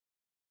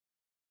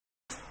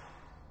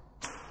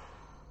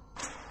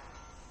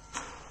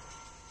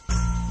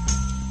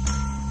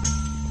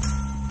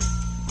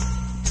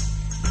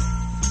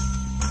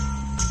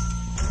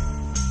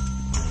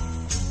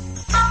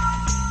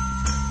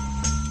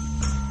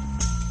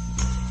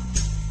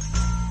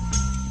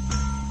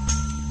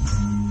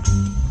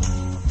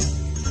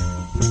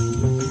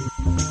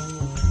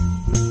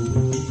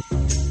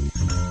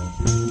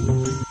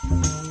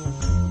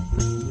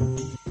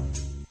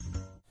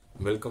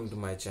Welcome to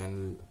my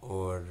channel.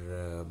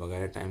 और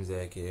बगैर time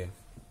ज़ाया के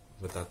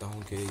बताता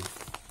हूँ कि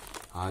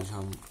आज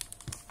हम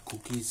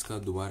कुकीज़ का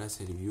दोबारा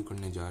से रिव्यू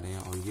करने जा रहे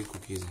हैं और ये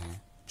कुकीज़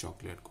हैं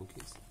चॉकलेट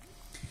कुकीज़।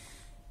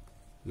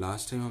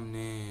 लास्ट टाइम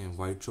हमने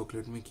वाइट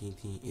चॉकलेट में की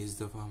थी, इस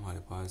दफ़ा हमारे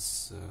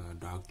पास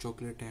डार्क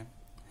चॉकलेट है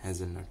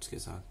हेज़लनट्स के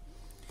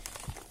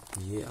साथ।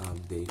 ये आप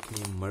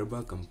देखें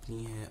मरबा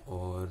कंपनी है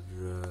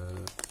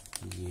और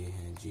ये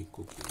हैं जी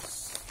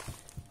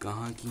कुकीज़।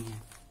 कहाँ की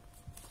हैं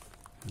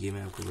ये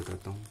मैं आपको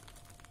बताता हूँ।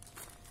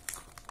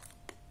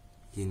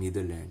 ये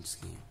नीदरलैंड्स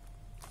की हैं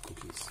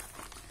कुकीज़,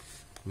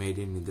 मेड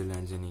इन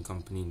नीदरलैंड्स, यानी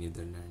कंपनी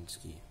नीदरलैंड्स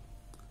की है।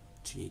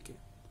 ठीक है,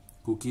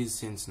 कुकीज़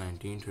सिंस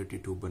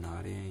 1932 बना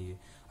रहे हैं ये।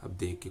 अब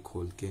देख के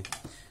खोल के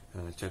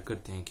चेक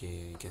करते हैं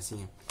कि कैसी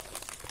हैं।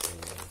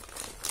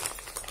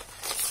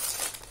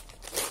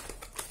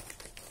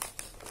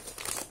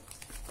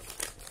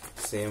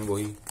 सेम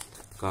वही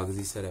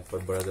कागजी सा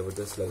रैपर, बड़ा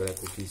ज़बरदस्त लग रहा है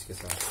कुकीज़ के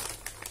साथ।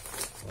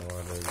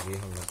 और ये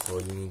हमने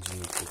खोलनी जी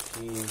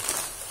कुकीज़।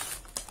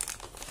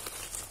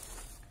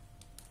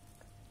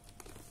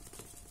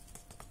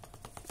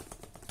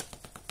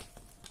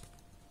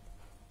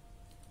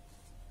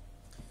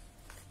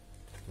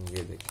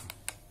 ये देखिए,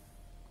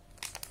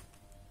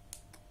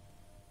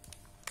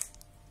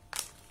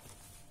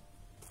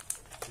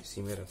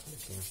 इसी में रख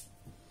लेते हैं।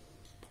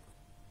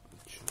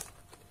 अच्छा,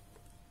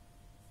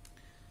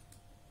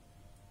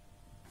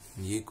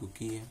 ये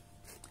कुकी है,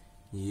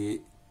 ये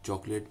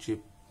चॉकलेट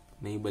चिप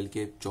नहीं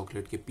बल्कि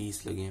चॉकलेट के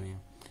पीस लगे हुए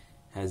हैं,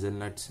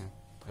 हेज़लनट्स हैं।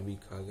 अभी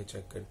खा के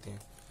चेक करते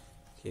हैं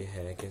कि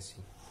है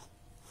कैसी।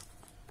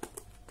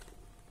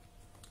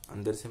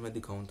 अंदर से मैं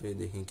दिखाऊं तो ये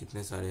देखें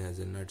कितने सारे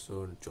हेज़लनट्स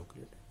और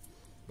चॉकलेट है,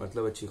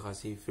 मतलब अच्छी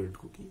खासी फिल्ड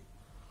कुकी है।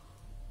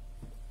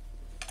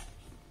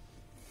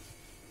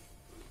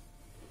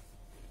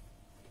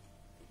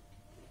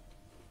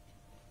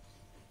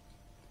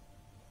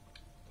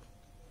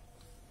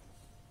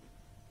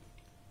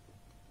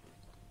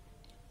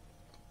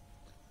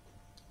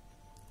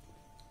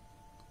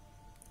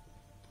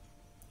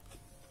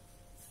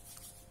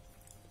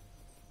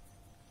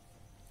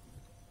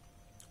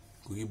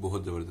 कुकी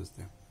बहुत ज़बरदस्त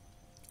है।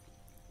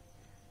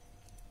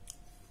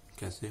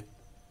 कैसे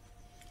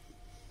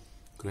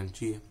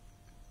क्रंची है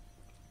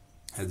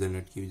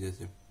हेज़लनट की वजह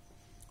से,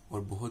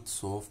 और बहुत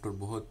सॉफ्ट और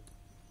बहुत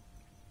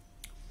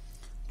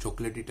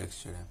चॉकलेटी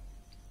टेक्सचर है।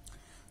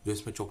 जो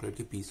इसमें चॉकलेट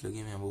के पीस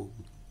लगे हुए हैं वो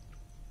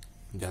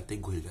जाते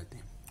ही घुल जाते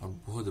हैं और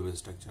बहुत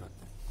ज़बरदस्त टेक्सचर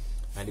आता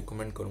है। मैं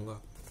रिकमेंड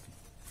करूँगा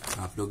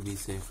आप लोग भी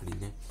इसे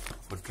ख़रीदें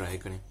और ट्राई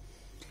करें।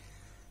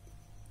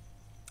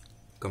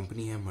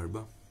 कंपनी है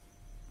मरबा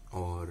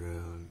और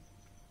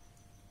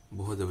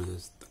बहुत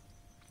ज़बरदस्त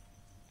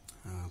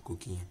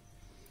कुकी हैं।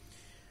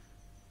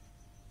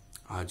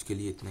 आज के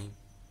लिए इतना ही।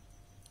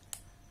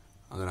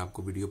 अगर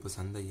आपको वीडियो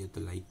पसंद आई है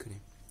तो लाइक करें,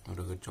 और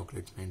अगर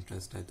चॉकलेट में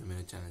इंटरेस्ट है तो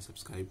मेरा चैनल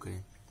सब्सक्राइब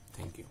करें।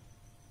 Thank you.